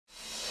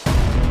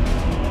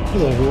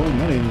Hello everyone,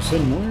 my name is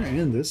Muir,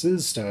 and this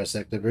is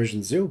Starsector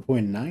version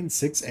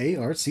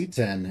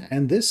 0.96a-RC10,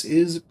 and this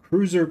is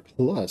Cruiser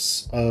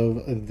Plus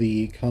of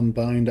the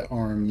Combined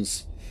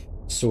Arms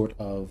sort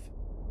of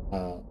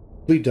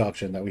fleet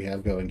doctrine that we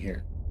have going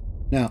here.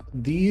 Now,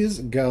 these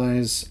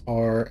guys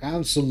are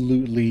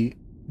absolutely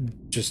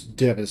just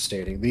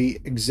devastating. The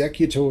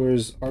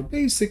Executors are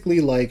basically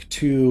like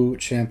two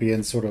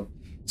champions sort of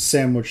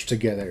sandwiched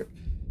together.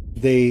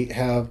 They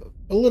have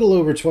a little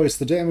over twice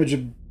the damage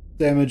of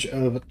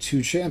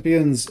two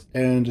champions,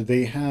 and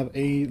they have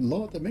a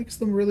lot that makes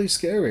them really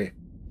scary.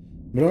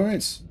 But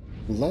alright,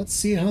 let's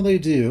see how they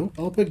do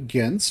up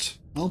against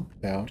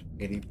about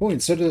 80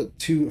 points. So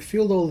to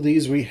field all of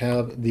these, we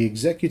have the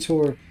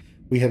Executor,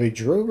 we have a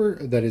Drover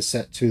that is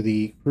set to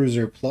the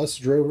Cruiser Plus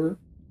Drover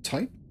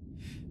type.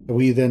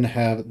 We then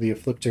have the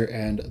Afflictor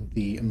and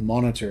the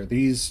Monitor.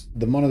 The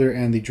Monitor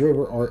and the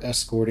Drover are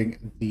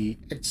escorting the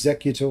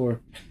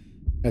Executor,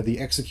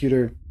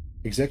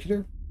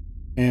 Executor,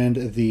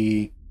 and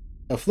the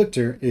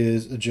Afflictor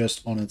is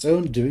just on its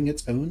own, doing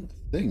its own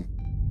thing.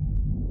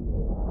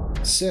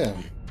 So,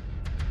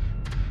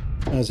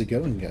 how's it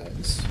going,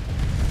 guys?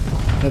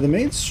 Now, the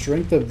main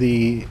strength of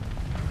the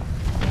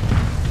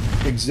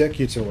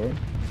Executor,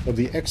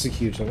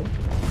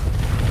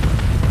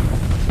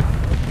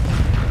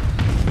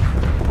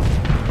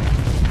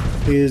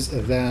 is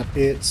that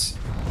it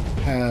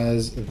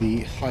has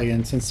the high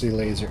intensity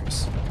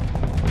lasers.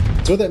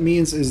 So what that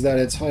means is that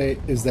it's high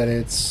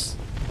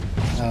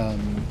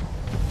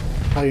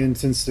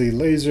intensity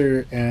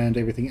laser and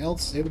everything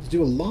else able to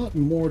do a lot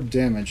more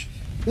damage.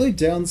 The only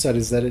downside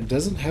is that it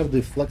doesn't have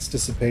the flex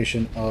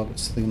dissipation of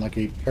something like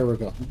a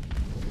Paragon,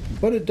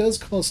 but it does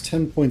cost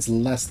 10 points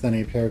less than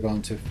a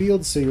Paragon to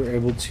field, so you're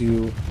able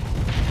to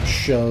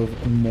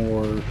shove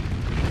more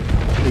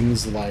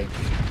things like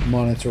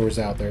monitors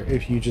out there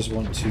if you just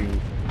want to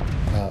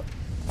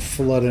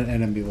flood an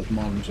enemy with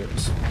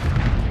monitors,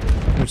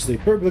 which is a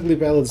perfectly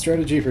valid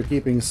strategy for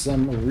keeping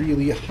some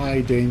really high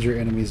danger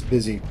enemies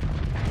busy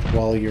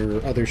while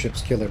your other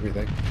ships kill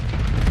everything.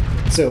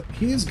 So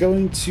he's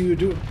going to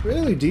do a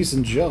fairly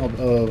decent job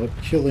of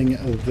killing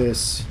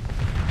this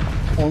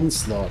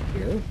onslaught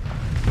here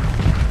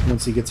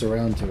once he gets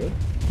around to it,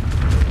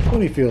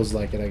 when he feels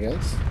like it, I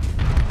guess.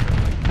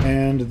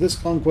 And this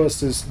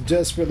conquest is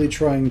desperately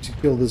trying to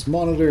kill this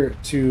monitor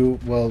to,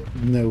 well,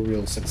 no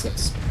real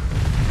success.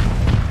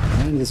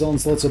 And this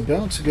onslaught's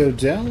about to go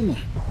down.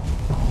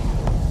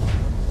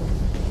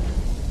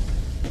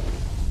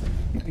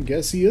 I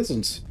guess he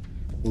isn't.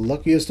 The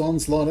luckiest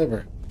onslaught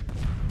ever.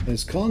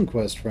 His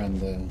conquest friend,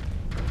 though,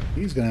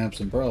 he's gonna have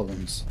some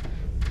problems.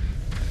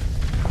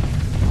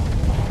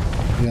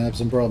 He's gonna have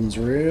some problems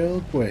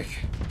real quick.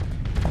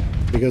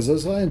 Because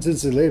those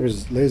high-intensity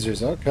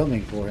lasers are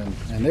coming for him,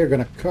 and they're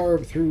gonna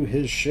carve through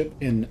his ship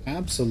in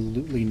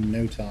absolutely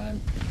no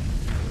time.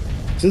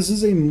 So this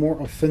is a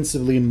more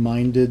offensively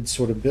minded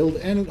sort of build,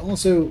 and it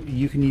also,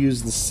 you can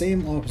use the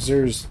same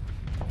officers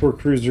for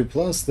Cruiser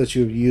Plus that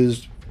you have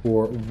used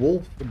for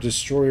Wolf,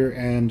 Destroyer,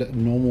 and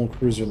normal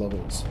cruiser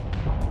levels.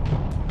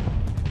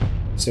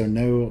 So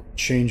no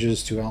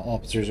changes to how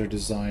officers are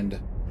designed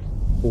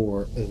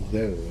for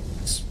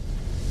those.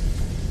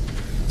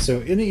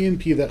 So any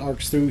EMP that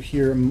arcs through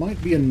here might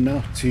be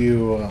enough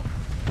to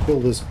kill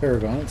this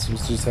Paragon. It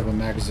seems to just have a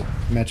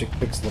magic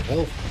pixel of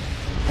health.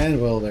 And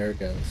well, there it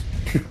goes.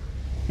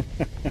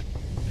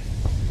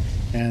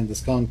 And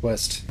this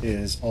conquest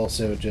is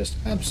also just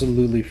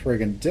absolutely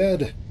friggin'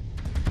 dead.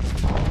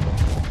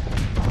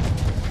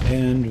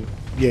 And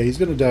yeah, he's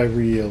gonna die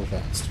real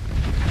fast.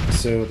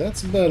 So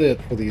that's about it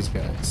for these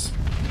guys.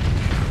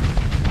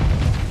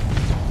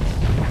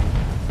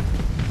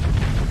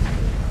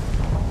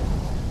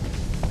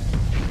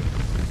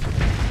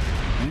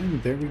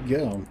 And there we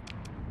go.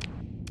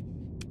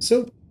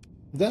 So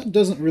that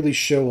doesn't really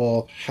show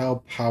off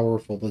how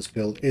powerful this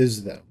build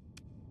is, though.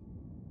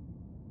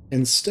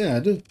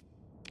 Instead,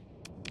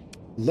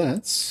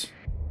 let's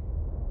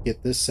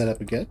get this set up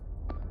again.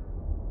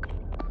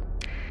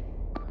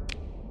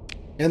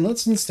 And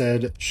let's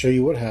instead show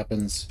you what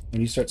happens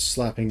when you start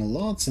slapping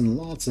lots and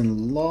lots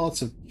and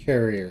lots of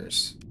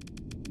carriers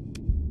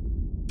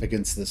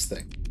against this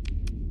thing.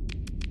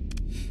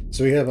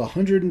 So we have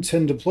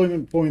 110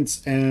 deployment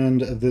points,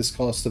 and this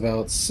costs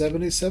about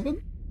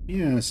 77?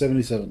 Yeah,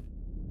 77.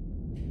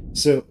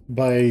 So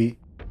by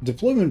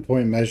deployment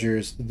point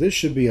measures, this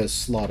should be a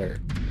slaughter.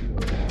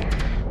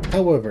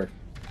 However,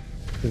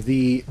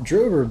 the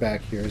Drover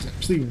back here is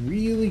actually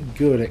really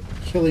good at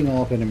killing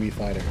off enemy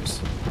fighters.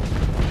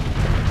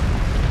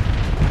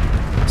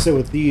 So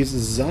with these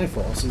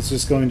Xiphos, it's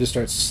just going to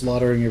start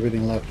slaughtering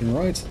everything left and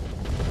right,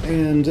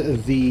 and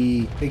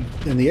the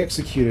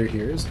Executor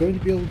here is going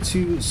to be able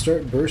to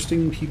start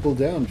bursting people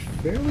down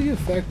fairly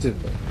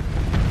effectively.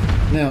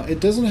 Now,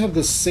 it doesn't have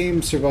the same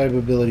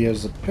survivability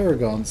as a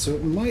Paragon, so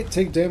it might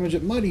take damage,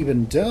 it might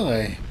even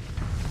die,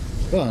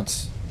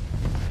 but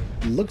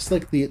it looks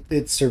like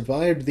it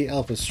survived the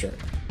Alpha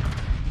Strike.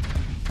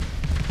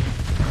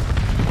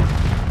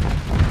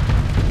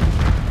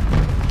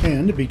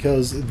 And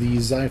because the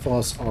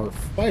Xiphos are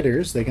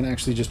fighters, they can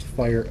actually just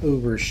fire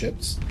over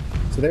ships.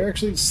 So they're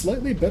actually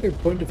slightly better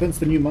point defense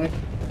than you might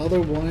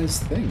otherwise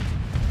think.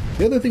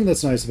 The other thing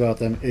that's nice about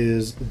them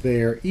is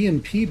their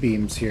EMP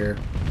beams here.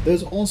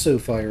 Those also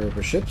fire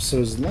over ships,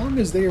 so as long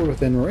as they are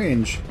within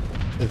range,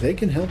 they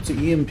can help to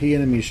EMP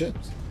enemy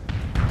ships.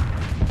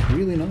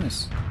 Really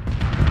nice.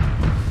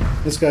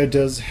 This guy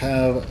does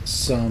have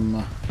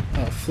some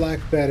flak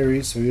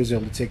batteries, so he was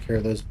able to take care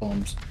of those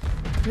bombs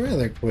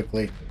rather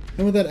quickly.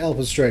 And with that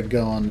Alpha Strike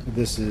gone,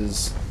 this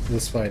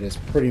fight is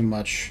pretty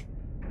much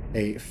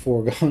a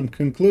foregone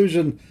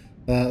conclusion.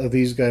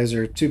 These guys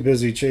are too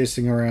busy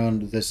chasing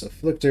around this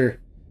Afflictor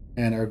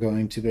and are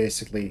going to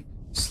basically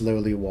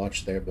slowly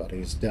watch their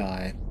buddies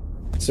die.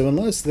 So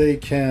unless they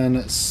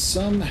can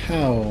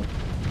somehow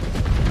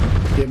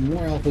get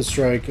more Alpha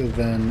Strike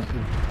than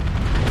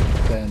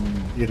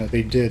you know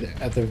they did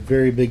at the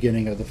very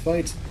beginning of the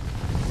fight,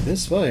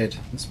 this fight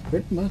is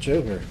pretty much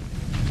over.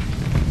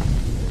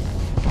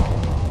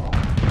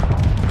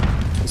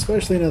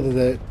 Especially now that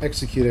the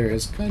Executor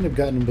has kind of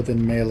gotten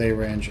within melee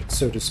range,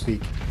 so to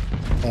speak,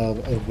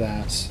 of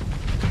that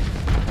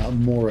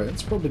Mora.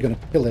 It's probably going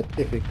to kill it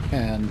if it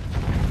can.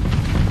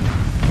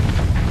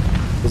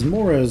 Because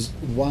Moras,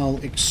 while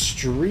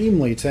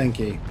extremely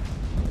tanky,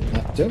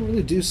 don't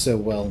really do so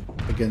well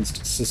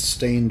against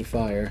sustained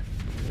fire.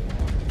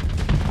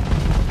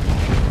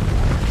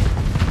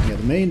 Yeah,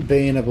 the main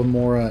bane of a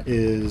Mora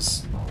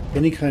is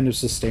any kind of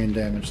sustained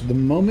damage. The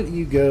moment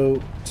you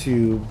go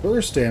to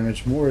burst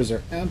damage, Moras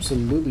are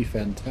absolutely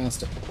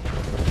fantastic.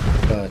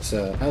 But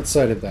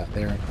outside of that,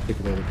 they aren't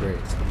particularly great.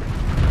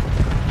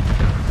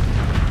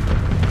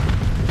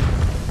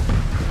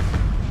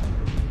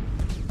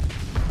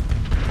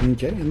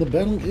 Okay, and the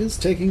battle is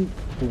taking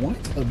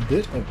quite a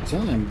bit of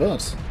time,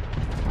 but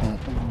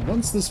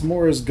once this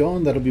Mora is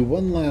gone, that'll be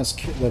one last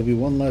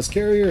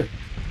carrier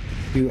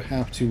you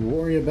have to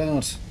worry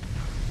about,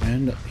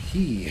 and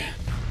he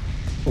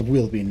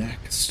will be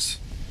next.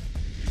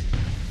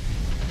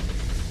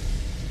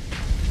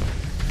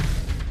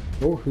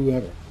 Or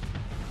whoever.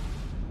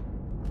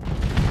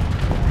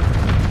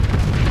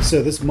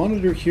 So this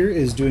monitor here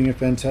is doing a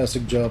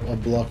fantastic job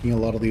of blocking a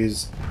lot of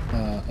these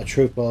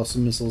Atropos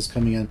missiles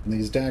coming in from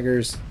these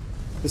daggers.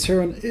 This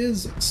Heron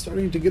is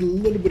starting to get a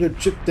little bit of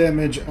chip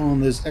damage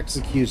on this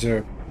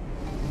Executor,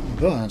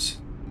 but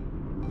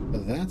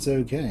that's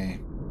okay.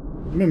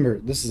 Remember,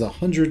 this is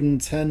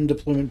 110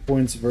 deployment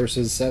points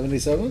versus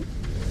 77.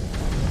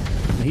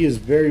 And he is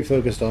very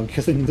focused on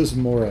killing this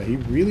Mora. He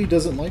really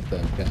doesn't like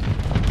that guy.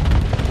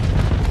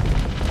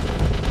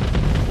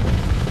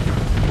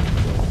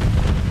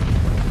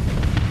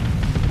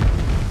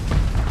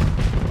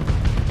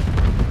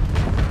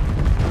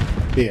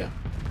 But yeah,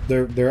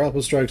 their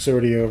Alpha Strike's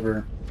already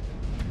over.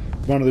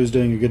 Monitor's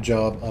doing a good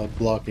job of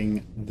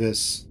blocking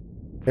this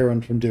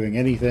Heron from doing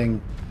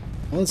anything.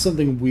 Unless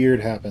something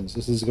weird happens,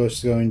 this is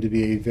just going to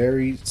be a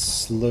very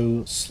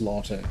slow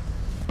slaughter.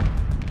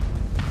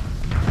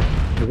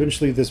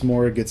 Eventually this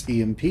Mora gets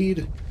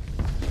EMP'd,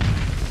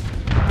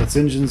 its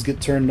engines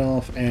get turned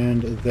off,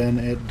 and then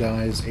it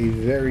dies a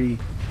very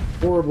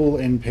horrible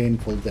and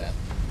painful death.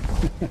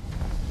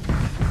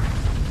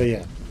 But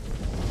yeah.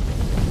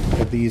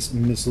 Got these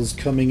missiles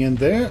coming in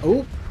there.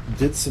 Oh,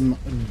 did some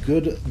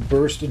good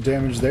burst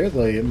damage there.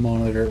 The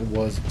monitor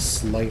was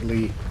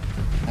slightly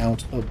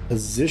out of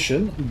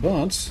position,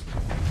 but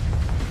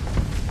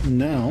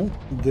now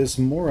this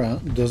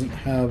Mora doesn't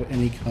have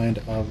any kind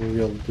of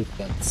real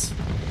defense.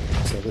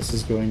 So this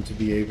is going to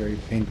be a very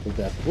painful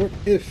death, or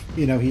if,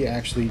 you know, he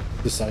actually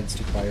decides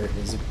to fire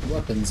his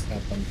weapons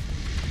at them.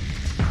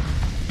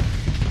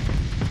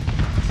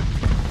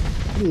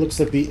 It looks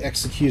like the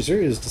Executor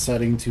is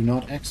deciding to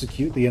not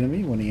execute the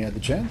enemy when he had the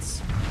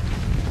chance.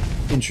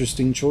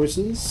 Interesting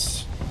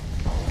choices.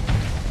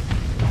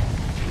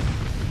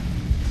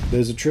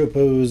 Those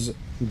Atropos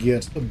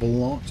get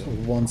blocked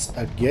once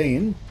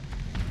again.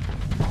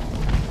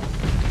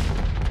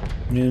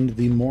 And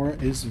the Mora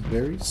is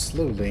very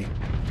slowly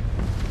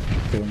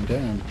going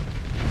down.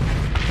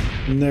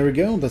 And there we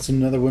go, that's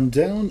another one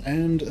down,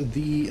 and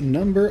the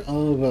number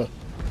of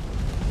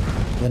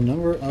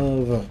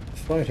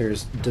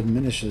fighters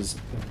diminishes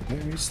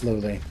very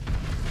slowly.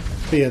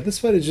 But yeah, this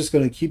fight is just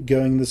going to keep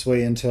going this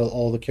way until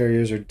all the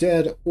carriers are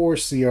dead or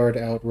CR'd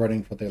out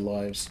running for their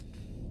lives.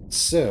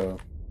 So,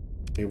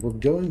 if they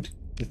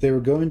were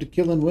going to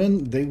kill and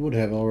win, they would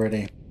have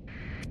already.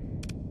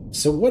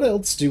 So what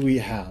else do we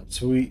have?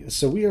 So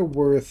we are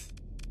worth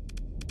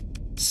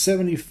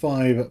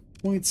 75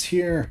 points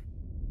here.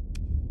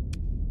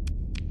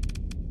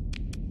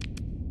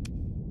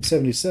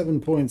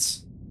 77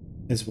 points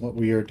is what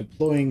we are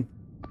deploying.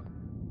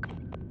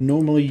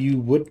 Normally you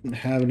wouldn't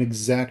have an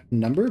exact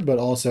number, but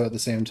also at the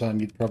same time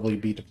you'd probably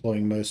be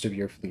deploying most of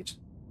your fleet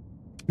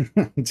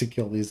to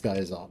kill these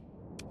guys off.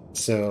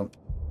 So,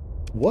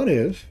 what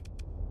if...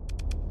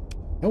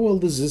 how well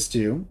does this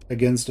do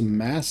against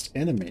massed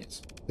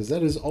enemies? Because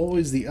that is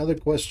always the other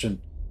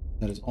question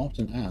that is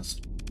often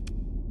asked.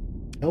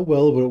 How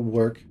well would it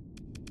work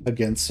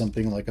against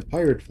something like a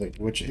pirate fleet,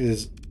 which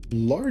is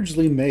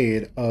largely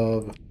made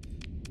of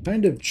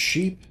kind of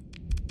cheap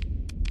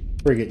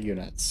frigate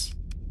units.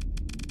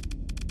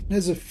 It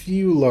has a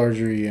few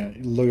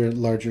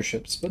larger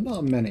ships, but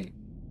not many.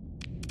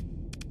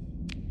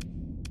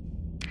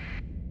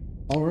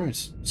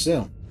 Alright,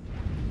 so,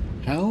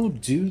 how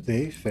do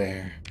they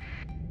fare?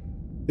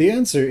 The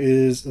answer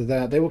is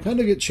that they will kind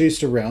of get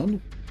chased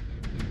around,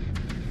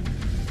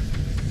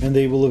 and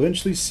they will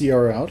eventually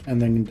CR out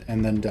and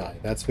then die.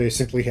 That's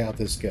basically how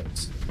this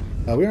goes.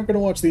 We aren't going to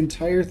watch the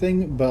entire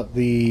thing, but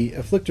the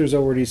Afflictor's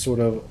already sort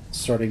of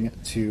starting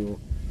to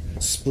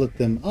split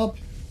them up.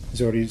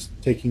 He's already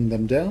taking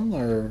them down.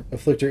 Our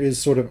Afflictor is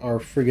sort of our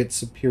frigate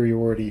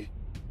superiority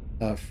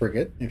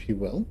frigate, if you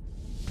will.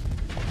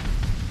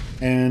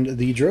 And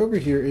the Drover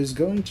here is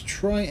going to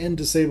try and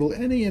disable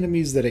any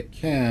enemies that it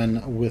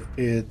can with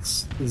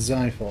its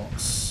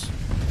Xiphos.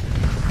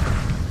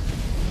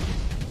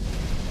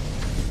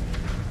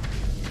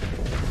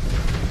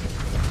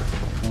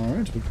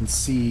 Alright, we can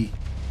see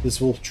this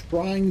wolf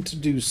trying to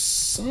do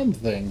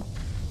something.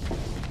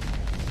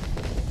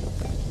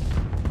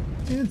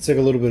 And take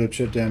a little bit of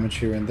chip damage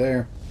here and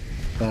there.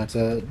 But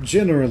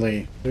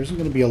generally, there isn't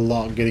going to be a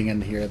lot getting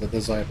in here that the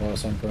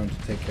Xiphos aren't going to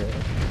take care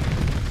of.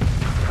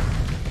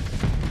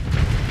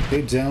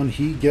 Okay, down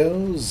he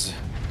goes.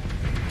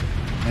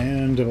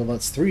 And, well,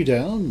 that's 3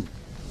 down.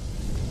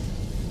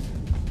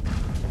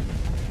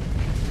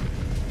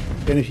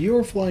 And if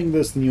you're flying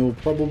this, then you'll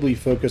probably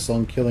focus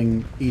on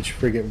killing each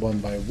frigate one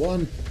by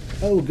one.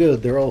 Oh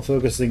good, they're all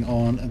focusing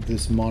on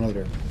this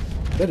monitor.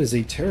 That is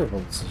a terrible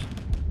decision.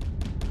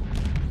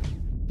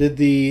 Did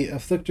the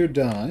Afflictor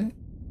die?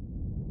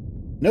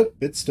 Nope,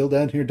 it's still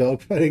down here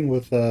dogfighting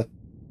with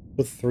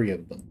 3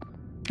 of them.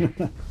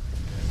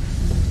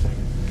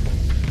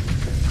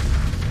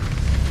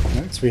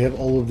 Alright, so we have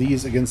all of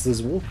these against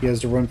this wolf. He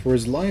has to run for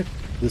his life.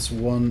 This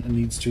one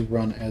needs to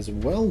run as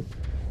well.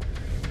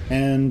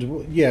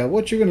 And, yeah,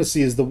 what you're going to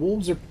see is the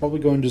wolves are probably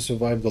going to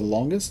survive the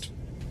longest,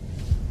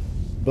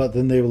 but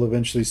then they will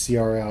eventually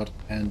CR out,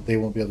 and they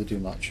won't be able to do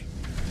much.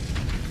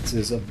 This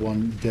is of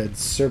one dead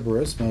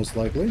Cerberus, most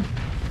likely.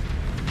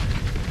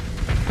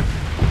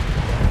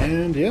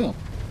 And, yeah.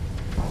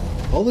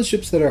 All the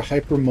ships that are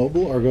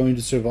hypermobile are going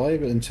to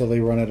survive until they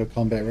run out of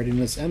combat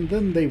readiness, and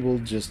then they will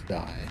just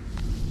die.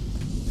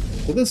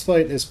 So this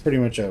fight is pretty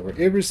much over.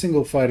 Every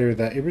single frigate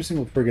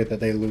that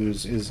they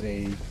lose is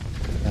a...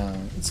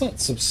 it's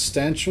not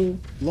substantial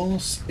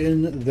loss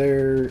in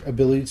their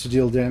ability to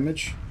deal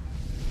damage,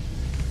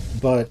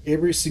 but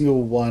every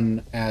single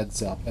one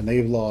adds up, and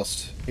they've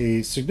lost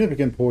a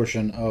significant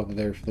portion of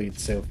their fleet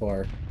so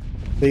far.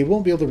 They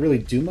won't be able to really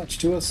do much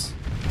to us.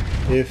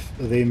 If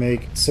they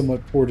make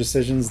somewhat poor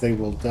decisions, they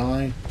will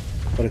die,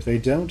 but if they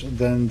don't,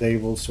 then they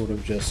will sort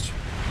of just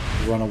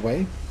run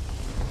away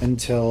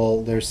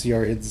until their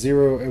CR hits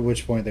 0, at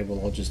which point they will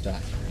all just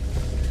die.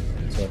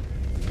 So,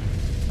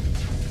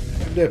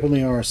 there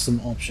definitely are some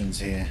options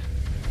here.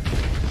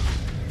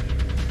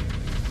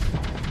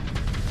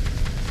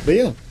 But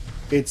yeah,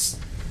 it's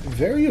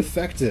very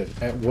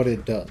effective at what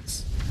it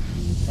does.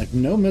 Like,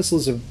 no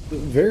missiles have...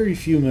 very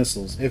few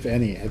missiles, if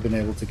any, have been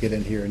able to get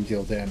in here and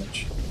deal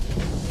damage.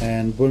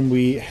 And when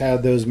we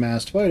had those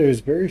massed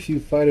fighters, very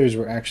few fighters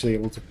were actually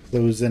able to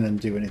close in and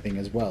do anything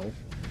as well.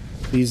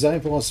 The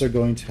Xiphos are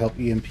going to help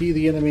EMP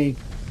the enemy,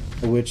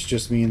 which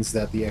just means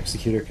that the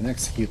Executor can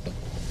execute them.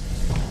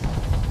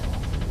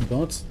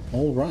 But,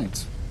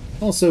 alright.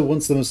 Also,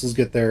 once the missiles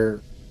get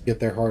their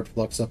hard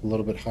flux up a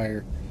little bit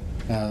higher,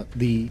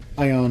 the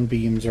ion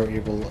beams are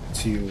able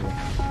to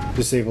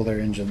disable their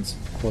engines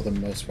for the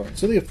most part.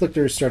 So the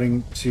Afflictor is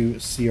starting to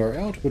CR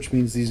out, which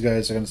means these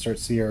guys are going to start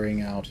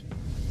CRing out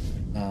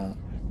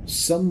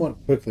somewhat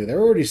quickly.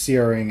 They're already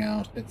CRing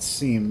out, it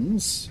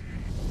seems.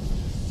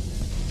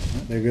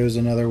 There goes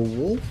another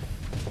wolf.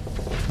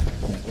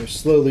 Yeah, they're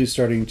slowly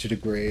starting to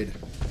degrade.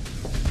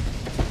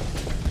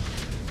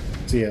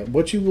 So yeah,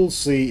 what you will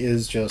see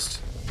is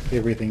just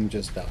everything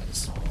just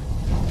dies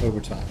over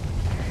time.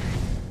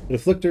 The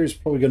Afflictor is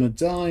probably going to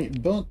die,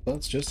 but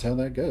that's just how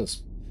that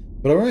goes.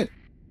 But alright,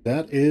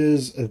 that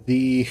is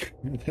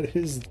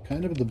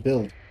kind of the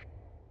build.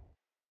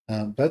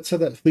 That's how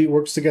that fleet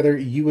works together.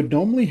 You would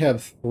normally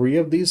have 3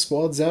 of these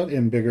squads out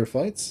in bigger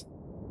fights.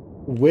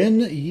 When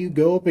you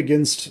go up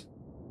against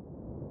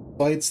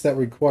fights that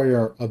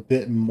require a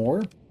bit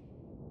more,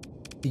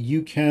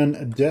 you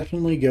can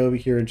definitely go over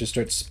here and just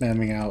start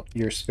spamming out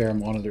your spare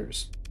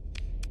monitors.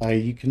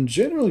 You can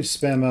generally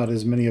spam out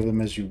as many of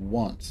them as you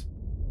want.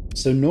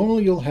 So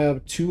normally you'll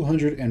have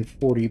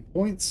 240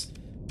 points.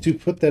 To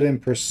put that in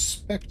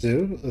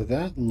perspective,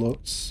 that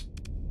looks...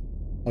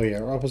 oh yeah,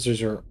 our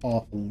officers are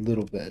off a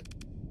little bit.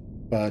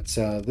 But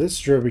this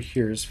drover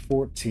here is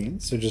 14,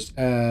 so just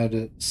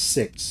add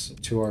 6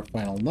 to our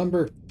final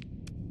number.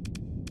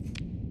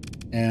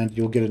 And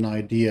you'll get an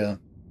idea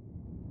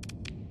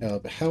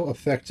of how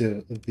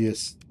effective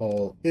this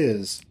all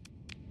is.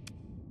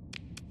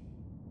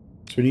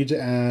 So we need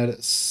to add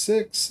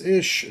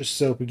 6-ish,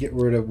 so if we get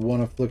rid of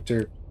 1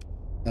 Afflictor,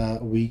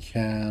 we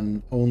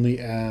can only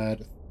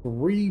add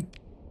 3.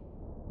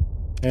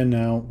 And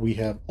now we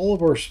have all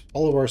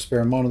of our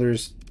spare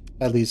monitors,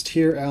 at least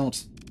here,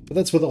 out. But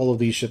that's with all of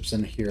these ships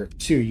in here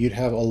too. You'd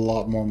have a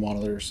lot more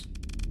monitors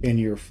in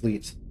your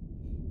fleet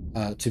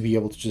to be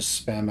able to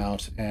just spam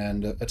out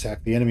and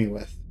attack the enemy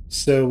with.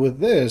 So with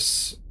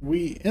this,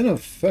 we in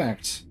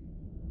effect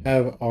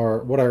have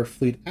what our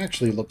fleet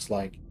actually looks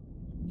like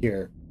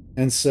here.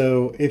 And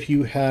so if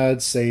you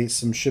had, say,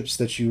 some ships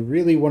that you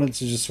really wanted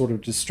to just sort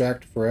of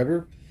distract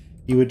forever,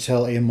 you would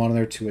tell a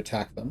monitor to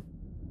attack them,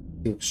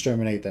 to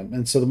exterminate them.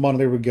 And so the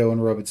monitor would go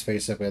and rub its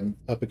face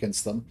up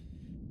against them,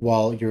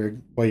 while your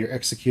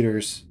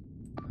executors,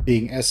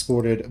 being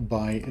escorted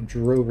by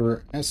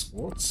drover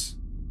escorts,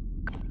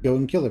 go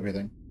and kill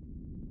everything.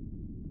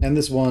 And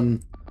this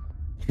one,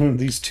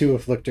 these two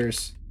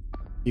afflictors,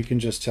 you can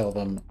just tell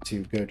them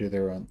to go do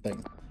their own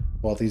thing,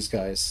 while these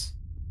guys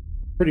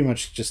pretty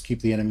much just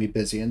keep the enemy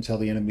busy until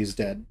the enemy's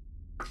dead.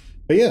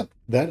 But yeah,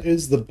 that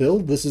is the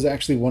build. This is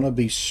actually one of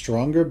the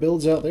stronger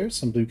builds out there,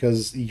 simply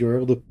because you're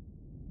able to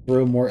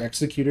throw more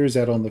executors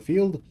out on the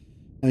field,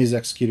 and these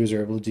executors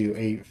are able to do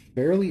a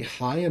fairly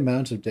high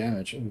amount of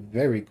damage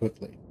very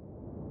quickly.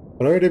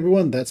 But alright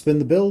everyone, that's been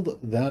the build.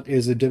 That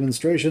is a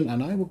demonstration,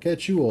 and I will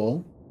catch you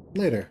all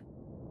later.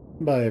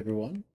 Bye everyone.